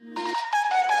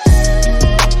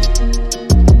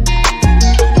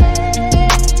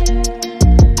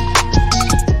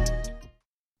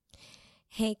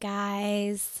Hey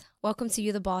guys, welcome to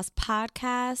You the Boss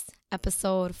podcast,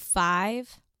 episode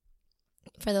 5.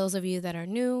 For those of you that are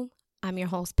new, I'm your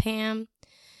host Pam.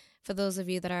 For those of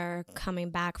you that are coming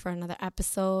back for another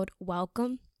episode,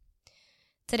 welcome.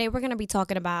 Today we're going to be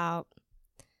talking about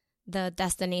the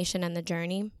destination and the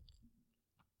journey.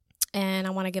 And I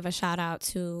want to give a shout out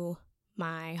to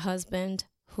my husband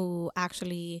who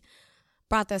actually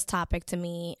brought this topic to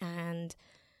me and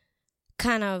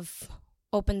kind of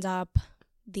opened up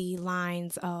the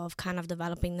lines of kind of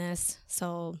developing this.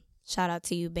 So shout out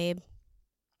to you, babe.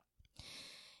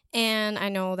 And I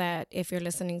know that if you're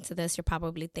listening to this, you're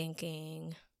probably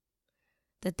thinking,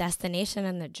 the destination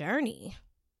and the journey,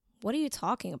 what are you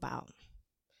talking about?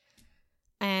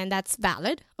 And that's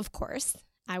valid, of course.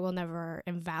 I will never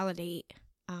invalidate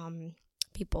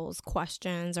people's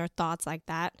questions or thoughts like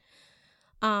that.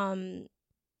 But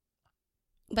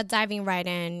diving right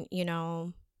in,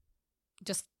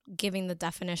 just giving the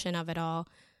definition of it all.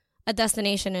 A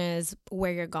destination is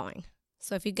where you're going.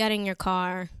 So if you get in your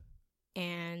car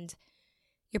and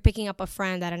you're picking up a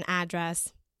friend at an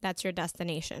address, that's your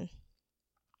destination.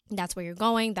 That's where you're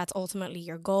going. That's ultimately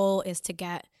your goal, is to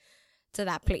get to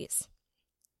that place.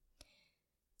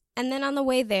 And then on the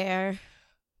way there,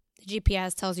 the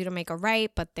GPS tells you to make a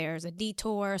right, but there's a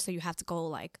detour, so you have to go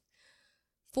like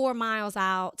 4 miles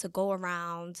out to go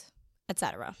around,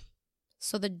 etc.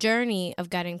 So the journey of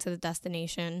getting to the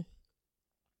destination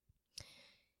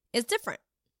is different.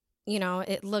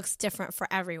 It looks different for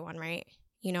everyone, right?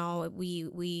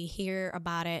 We hear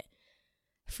about it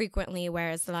frequently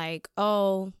where it's like,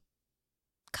 oh,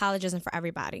 college isn't for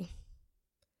everybody.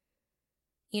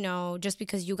 Just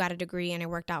because you got a degree and it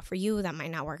worked out for you, that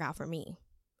might not work out for me.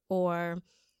 Or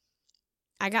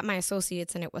I got my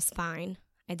associates and it was fine.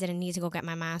 I didn't need to go get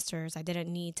my master's. I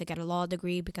didn't need to get a law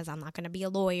degree because I'm not going to be a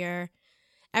lawyer.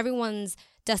 Everyone's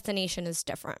destination is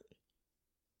different.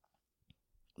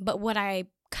 But what I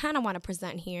kind of want to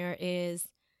present here is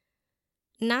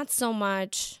not so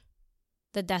much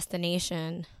the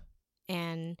destination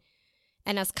and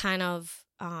us kind of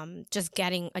just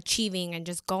achieving and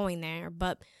just going there,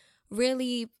 but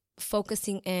really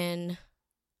focusing in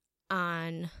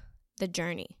on the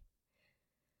journey.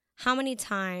 How many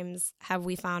times have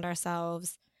we found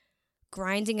ourselves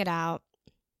grinding it out,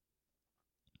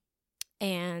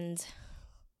 and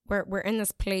we're in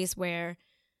this place where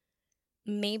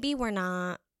maybe we're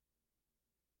not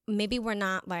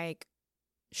like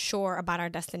sure about our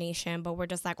destination, but we're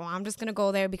just like, well, I'm just gonna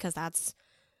go there because that's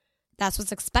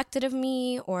what's expected of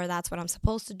me, or that's what I'm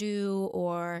supposed to do,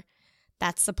 or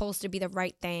that's supposed to be the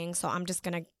right thing, so I'm just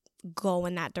gonna go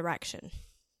in that direction.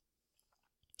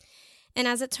 And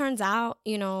as it turns out,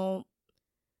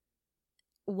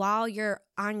 while you're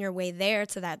on your way there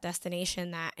to that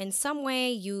destination that in some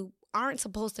way you aren't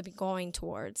supposed to be going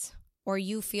towards, or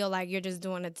you feel like you're just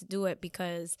doing it to do it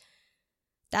because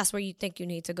that's where you think you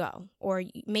need to go. Or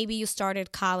maybe you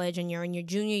started college and you're in your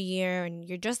junior year and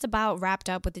you're just about wrapped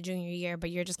up with the junior year,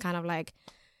 but you're just kind of like,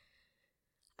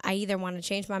 I either want to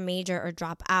change my major or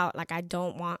drop out. Like, I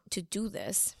don't want to do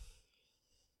this.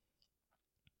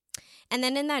 And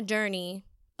then in that journey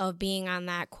of being on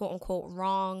that quote unquote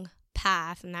wrong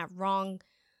path and that wrong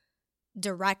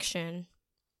direction,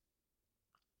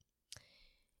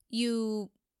 you're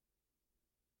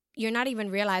not even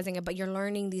realizing it, but you're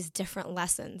learning these different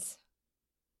lessons.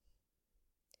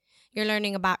 You're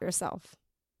learning about yourself.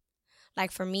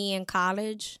 Like for me in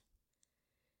college,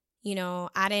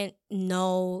 I didn't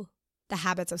know the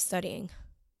habits of studying.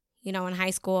 In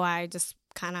high school, I just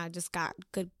kind of just got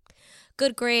good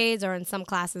grades, or in some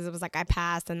classes it was like I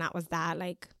passed and that was that,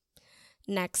 like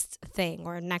next thing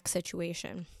or next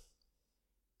situation.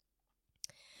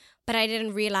 But I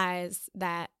didn't realize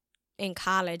that in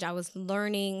college I was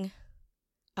learning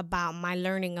about my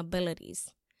learning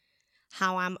abilities,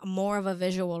 how I'm more of a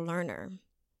visual learner,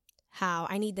 how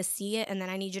I need to see it and then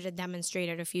I need you to demonstrate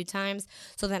it a few times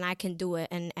so then I can do it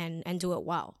and do it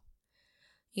well.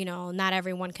 Not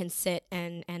everyone can sit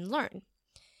and learn.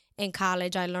 In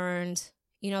college, I learned,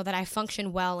 that I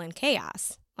function well in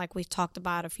chaos, like we talked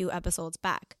about a few episodes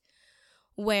back,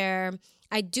 where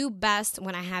I do best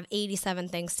when I have 87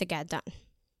 things to get done,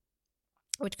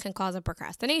 which can cause a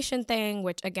procrastination thing,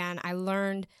 which, again, I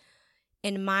learned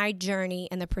in my journey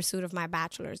in the pursuit of my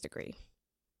bachelor's degree.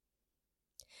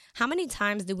 How many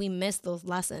times do we miss those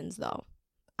lessons, though,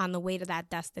 on the way to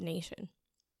that destination?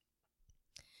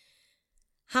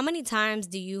 How many times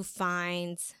do you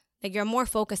find that you're more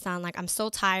focused on, like, I'm so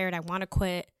tired, I want to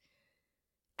quit,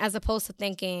 as opposed to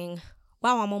thinking,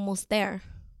 wow, I'm almost there.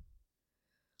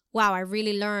 Wow, I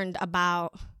really learned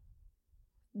about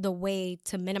the way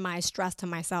to minimize stress to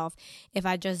myself if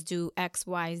I just do X,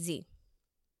 Y, Z.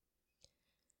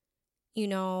 You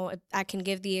know, I can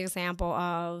give the example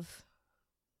of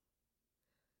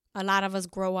a lot of us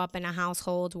grow up in a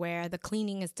household where the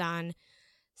cleaning is done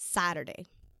Saturday.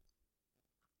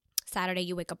 Saturday,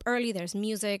 you wake up early, there's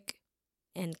music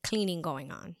and cleaning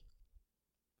going on.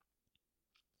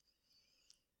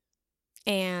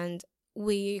 And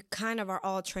we kind of are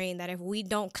all trained that if we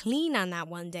don't clean on that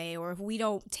one day, or if we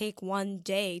don't take one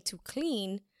day to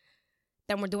clean,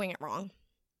 then we're doing it wrong.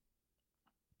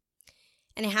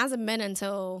 And it hasn't been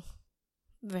until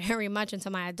very much into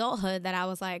my adulthood that I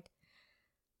was like,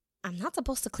 I'm not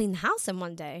supposed to clean the house in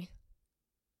one day.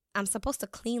 I'm supposed to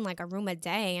clean like a room a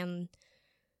day and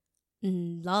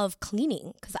love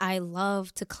cleaning because I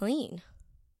love to clean.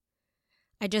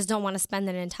 I just don't want to spend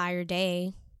an entire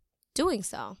day doing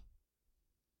so.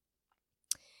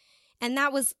 And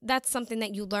that's something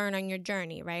that you learn on your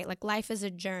journey, right? Like life is a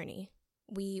journey.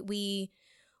 We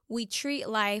treat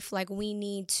life like we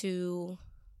need to.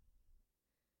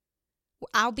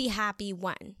 I'll be happy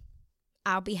when.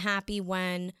 I'll be happy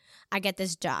when I get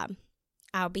this job.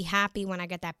 I'll be happy when I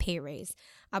get that pay raise.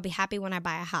 I'll be happy when I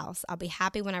buy a house. I'll be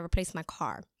happy when I replace my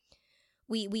car.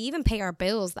 We even pay our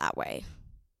bills that way.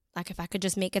 Like if I could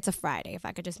just make it to Friday. If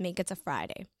I could just make it to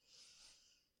Friday.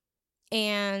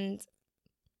 And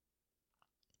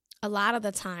a lot of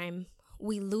the time,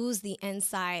 we lose the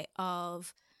insight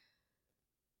of,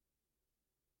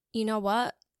 you know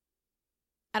what?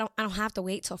 I don't have to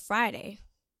wait till Friday.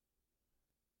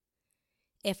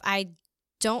 If I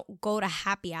don't go to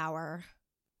happy hour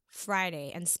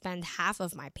Friday and spend half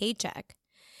of my paycheck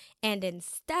and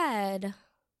instead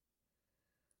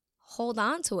hold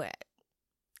on to it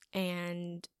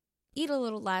and eat a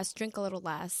little less, drink a little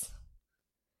less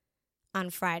on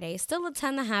Friday, still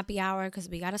attend the happy hour because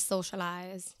we got to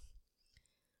socialize.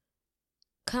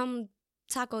 Come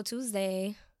Taco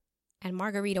Tuesday and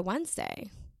Margarita Wednesday,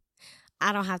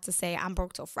 I don't have to say I'm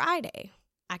broke till Friday.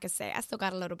 I could say I still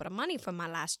got a little bit of money from my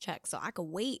last check, so I could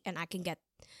wait and I can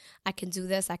do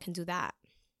this, I can do that.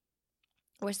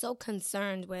 We're so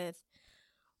concerned with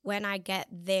when I get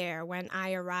there, when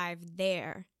I arrive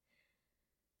there,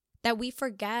 that we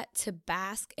forget to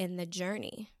bask in the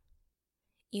journey.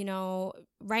 You know,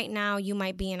 right now you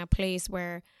might be in a place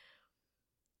where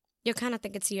you're kind of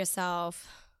thinking to yourself,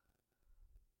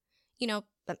 you know,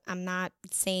 I'm not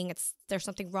saying there's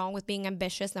something wrong with being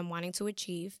ambitious and wanting to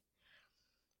achieve.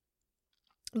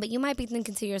 But you might be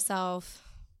thinking to yourself,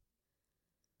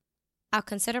 I'll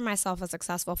consider myself a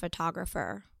successful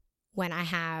photographer when I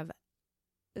have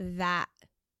that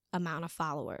amount of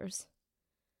followers.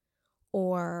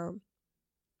 Or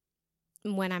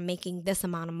when I'm making this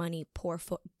amount of money per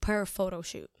photo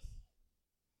shoot.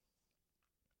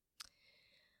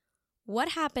 What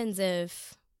happens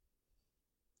if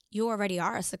you already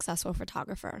are a successful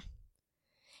photographer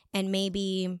and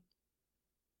maybe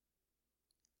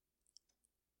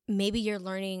you're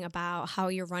learning about how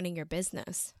you're running your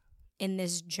business in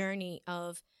this journey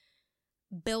of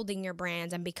building your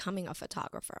brand and becoming a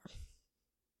photographer?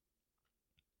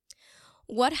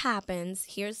 What happens,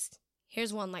 here's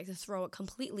one, like, to throw it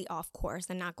completely off course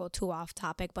and not go too off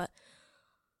topic, but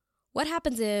what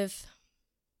happens if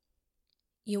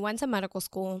you went to medical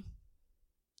school,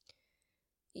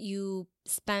 you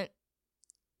spent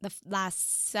the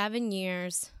last 7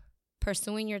 years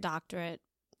pursuing your doctorate,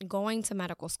 going to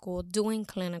medical school, doing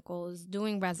clinicals,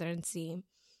 doing residency,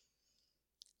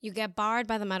 you get barred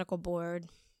by the medical board,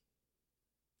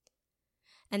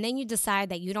 and then you decide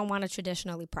that you don't want to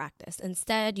traditionally practice.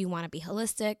 Instead, you want to be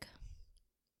holistic.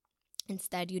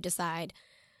 Instead, you decide,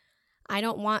 I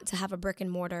don't want to have a brick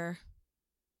and mortar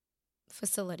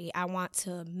facility. I want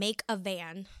to make a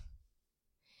van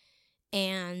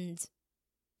and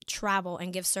travel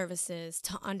and give services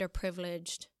to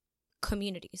underprivileged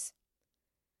communities.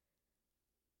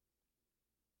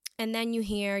 And then you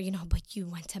hear, but you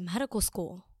went to medical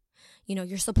school.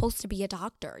 You're supposed to be a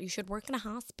doctor. You should work in a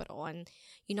hospital. And,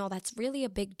 that's really a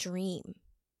big dream.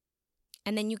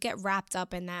 And then you get wrapped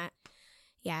up in that.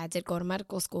 Yeah, I did go to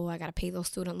medical school. I got to pay those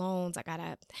student loans. I got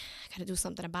to do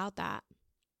something about that.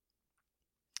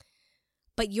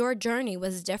 But your journey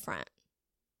was different.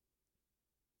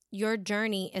 Your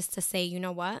journey is to say, you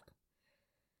know what?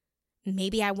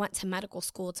 Maybe I went to medical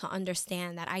school to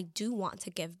understand that I do want to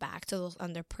give back to those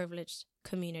underprivileged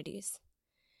communities.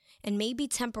 And maybe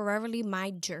temporarily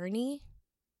my journey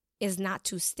is not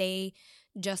to stay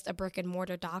just a brick and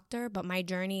mortar doctor, but my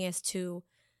journey is to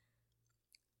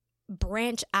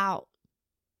branch out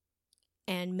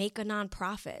and make a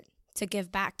nonprofit to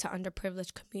give back to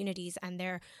underprivileged communities and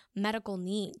their medical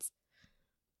needs.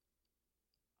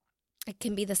 It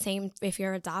can be the same if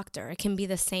you're a doctor. It can be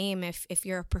the same if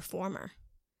you're a performer.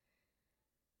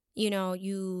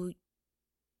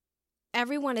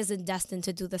 Everyone isn't destined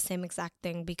to do the same exact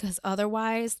thing, because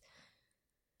otherwise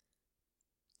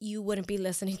you wouldn't be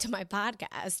listening to my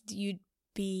podcast. You'd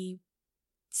be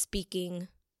speaking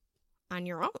on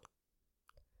your own.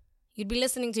 You'd be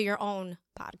listening to your own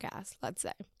podcast, let's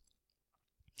say.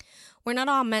 We're not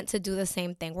all meant to do the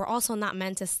same thing. We're also not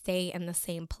meant to stay in the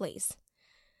same place.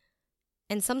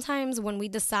 And sometimes when we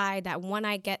decide that when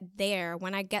I get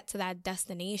to that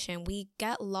destination, we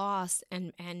get lost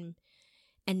and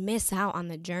miss out on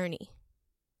the journey.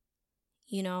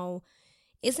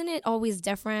 Isn't it always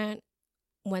different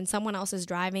when someone else is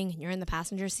driving and you're in the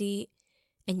passenger seat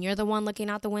and you're the one looking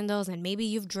out the windows, and maybe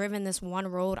you've driven this one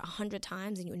road 100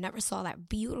 times and you never saw that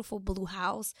beautiful blue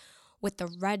house with the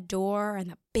red door and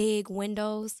the big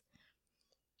windows,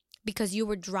 because you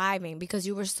were driving, because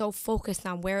you were so focused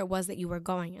on where it was that you were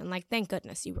going. And thank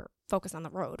goodness you were focused on the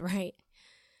road, right?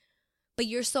 But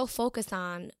you're so focused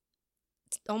on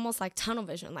almost like tunnel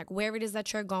vision, where it is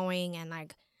that you're going, and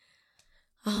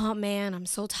oh man, I'm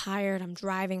so tired. I'm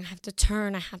driving. I have to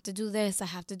turn. I have to do this. I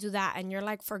have to do that. And you're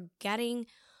forgetting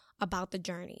about the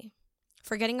journey,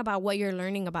 forgetting about what you're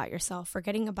learning about yourself,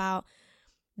 forgetting about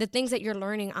the things that you're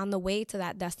learning on the way to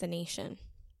that destination.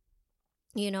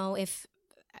 If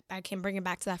I can bring it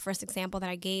back to that first example that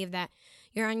I gave, that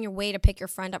you're on your way to pick your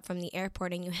friend up from the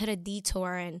airport and you hit a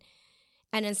detour, and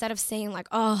instead of saying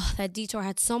oh, that detour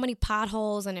had so many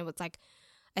potholes and it was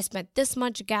I spent this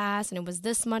much gas and it was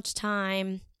this much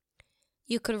time,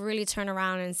 you could really turn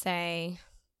around and say,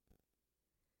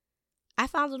 I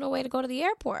found a way to go to the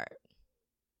airport.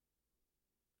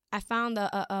 I found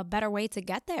a better way to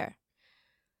get there.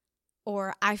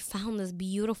 Or I found this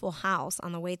beautiful house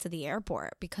on the way to the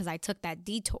airport because I took that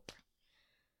detour.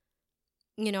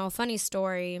 Funny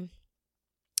story,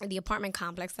 the apartment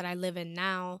complex that I live in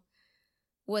now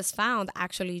was found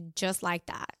actually just like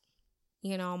that.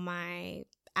 My,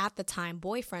 at the time,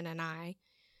 boyfriend and I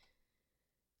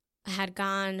had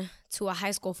gone to a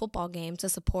high school football game to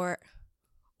support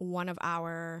one of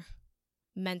our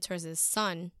mentors'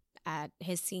 son at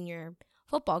his senior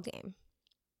football game.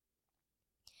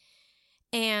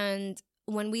 And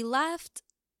when we left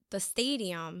the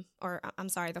stadium,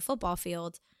 the football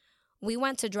field, we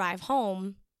went to drive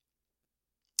home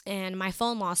and my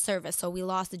phone lost service, so we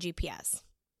lost the GPS.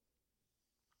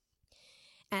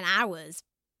 And I was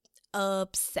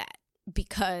upset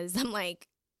because I'm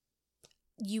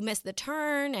you missed the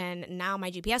turn and now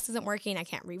my GPS isn't working. I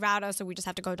can't reroute us, so we just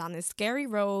have to go down this scary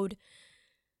road.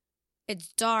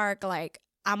 It's dark.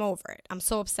 I'm over it. I'm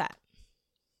so upset.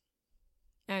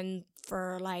 And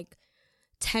for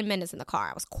 10 minutes in the car,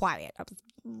 I was quiet. I was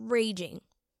raging.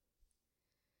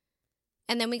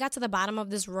 And then we got to the bottom of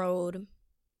this road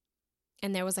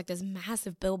and there was this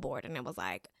massive billboard, and it was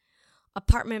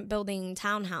apartment building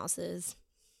townhouses.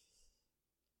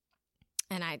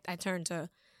 And I turned to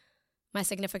my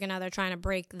significant other, trying to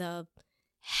break the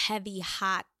heavy,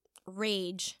 hot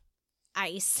rage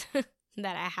ice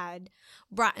that I had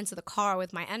brought into the car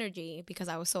with my energy because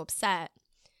I was so upset.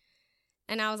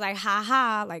 And I was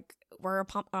ha, we're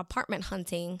apartment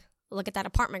hunting. Look at that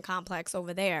apartment complex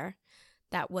over there.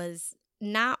 That was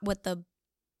not what the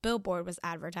billboard was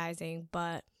advertising,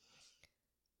 but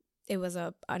it was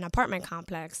an apartment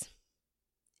complex.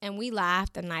 And we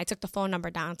laughed, and I took the phone number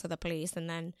down to the police, and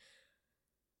then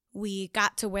we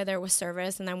got to where there was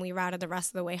service, and then we routed the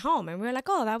rest of the way home. And we were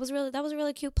oh, that was a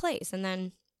really cute place. And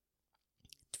then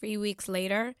 3 weeks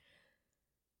later,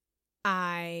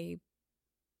 I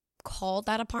called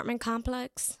that apartment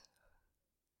complex,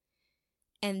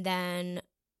 and then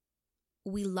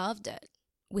we loved it.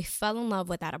 We fell in love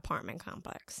with that apartment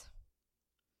complex.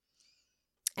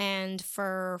 And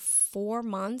for 4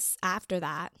 months after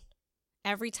that,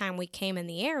 every time we came in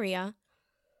the area,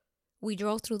 we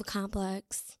drove through the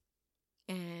complex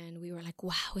and we were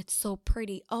wow, it's so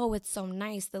pretty. Oh, it's so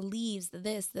nice. The leaves, the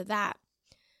this, the that.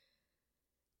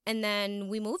 And then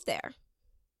we moved there.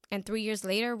 And 3 years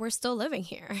later, we're still living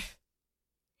here.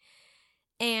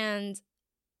 And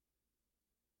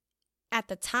at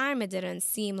the time, it didn't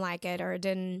seem like it, or it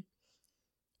didn't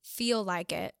feel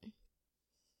like it.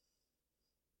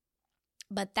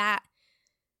 But that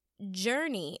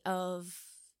journey of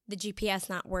the GPS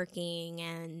not working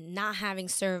and not having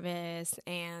service,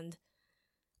 and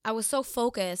I was so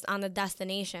focused on the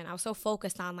destination. I was so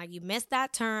focused on you missed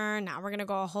that turn. Now we're going to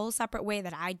go a whole separate way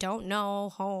that I don't know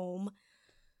home.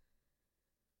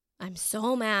 I'm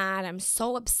so mad. I'm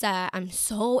so upset. I'm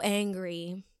so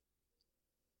angry.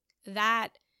 That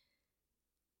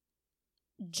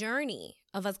journey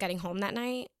of us getting home that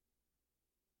night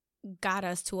got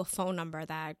us to a phone number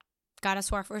that got us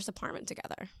to our first apartment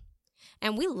together.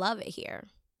 And we love it here.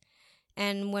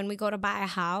 And when we go to buy a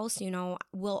house,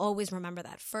 we'll always remember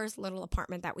that first little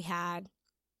apartment that we had.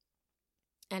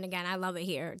 And again, I love it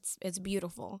here. It's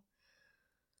beautiful.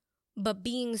 But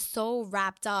being so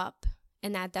wrapped up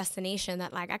in that destination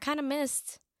that I kind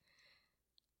of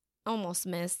almost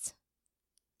missed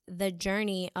the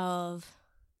journey of,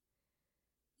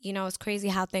 it's crazy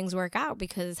how things work out,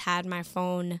 because had my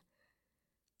phone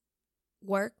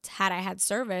worked, had I had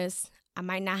service, I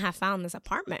might not have found this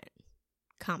apartment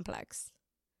complex.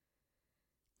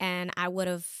 And I would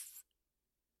have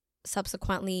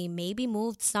subsequently maybe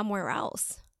moved somewhere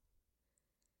else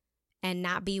and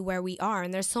not be where we are.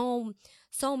 And there's so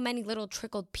many little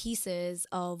trickled pieces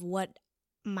of what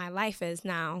my life is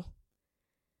now.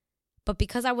 But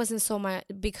because I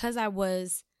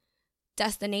was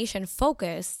destination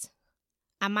focused,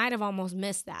 I might have almost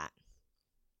missed that.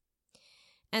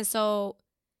 And so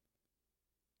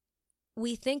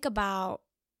we think about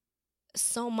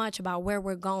so much about where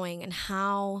we're going and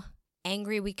how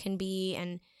angry we can be.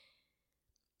 And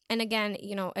again,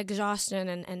 exhaustion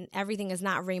and everything is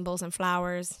not rainbows and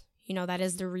flowers. That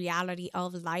is the reality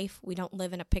of life. We don't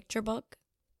live in a picture book.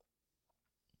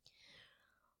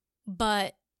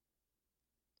 But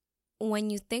when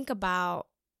you think about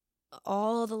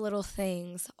all the little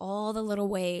things, all the little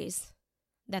ways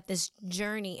that this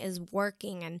journey is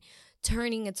working and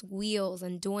turning its wheels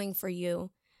and doing for you,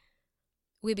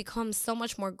 we become so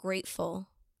much more grateful.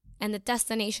 And the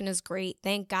destination is great.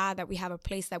 Thank God that we have a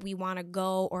place that we want to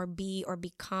go or be or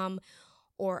become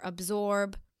or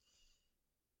absorb.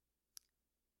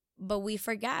 But we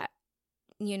forget,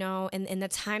 in the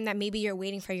time that maybe you're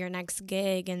waiting for your next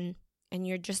gig and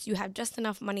you have just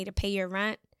enough money to pay your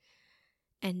rent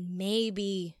and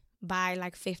maybe buy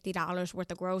 $50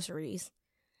 worth of groceries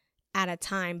at a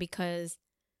time, because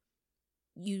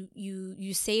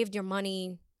you saved your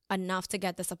money enough to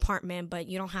get this apartment, but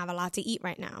you don't have a lot to eat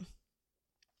right now.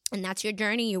 And that's your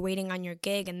journey. You're waiting on your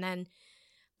gig. And then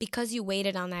because you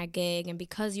waited on that gig and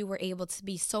because you were able to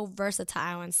be so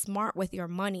versatile and smart with your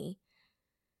money,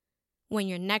 when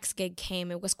your next gig came,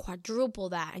 it was quadruple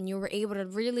that. And you were able to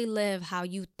really live how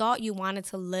you thought you wanted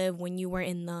to live when you were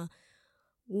in the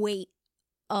wait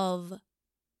of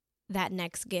that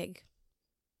next gig.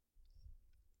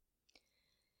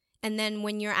 And then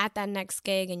when you're at that next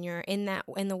gig and you're in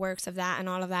the works of that and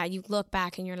all of that, you look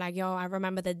back and you're like, yo, I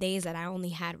remember the days that I only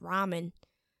had ramen.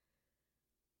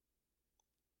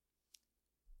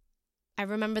 I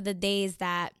remember the days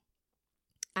that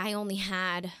I only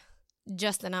had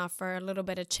just enough for a little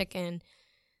bit of chicken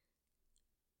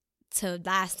to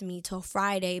last me till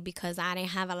Friday, because I didn't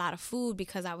have a lot of food,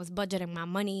 because I was budgeting my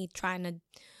money, trying to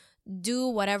do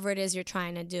whatever it is you're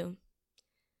trying to do.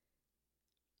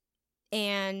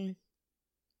 And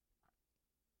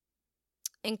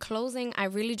in closing, I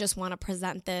really just want to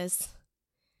present this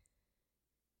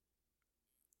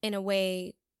in a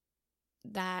way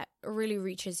that really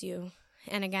reaches you.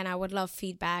 And again, I would love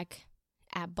feedback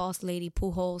at Boss Lady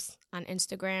Pujols on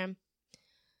Instagram.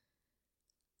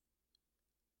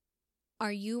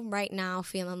 Are you right now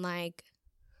feeling like,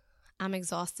 I'm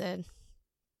exhausted?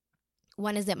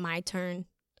 When is it my turn?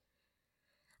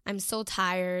 I'm so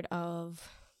tired of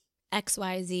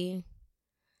XYZ.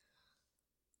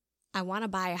 I want to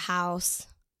buy a house.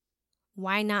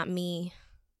 Why not me?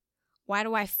 Why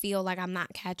do I feel like I'm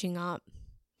not catching up?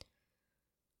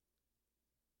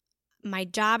 My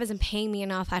job isn't paying me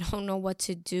enough. I don't know what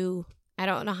to do. I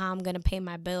don't know how I'm going to pay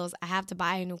my bills. I have to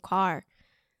buy a new car.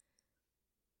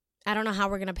 I don't know how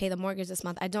we're going to pay the mortgage this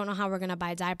month. I don't know how we're going to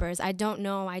buy diapers. I don't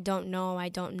know.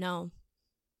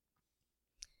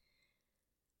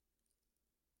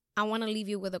 I want to leave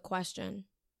you with a question.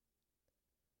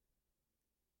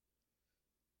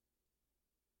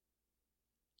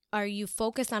 Are you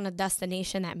focused on a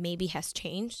destination that maybe has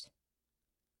changed?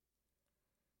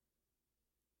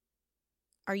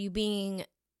 Are you being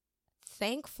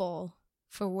thankful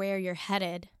for where you're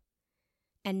headed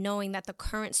and knowing that the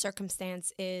current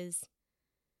circumstance is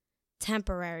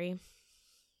temporary?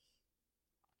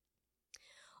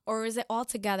 Or is it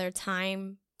altogether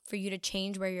time for you to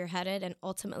change where you're headed and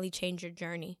ultimately change your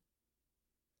journey?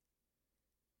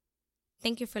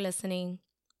 Thank you for listening.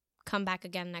 Come back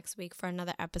again next week for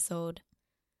another episode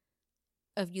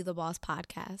of You the Boss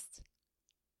podcast.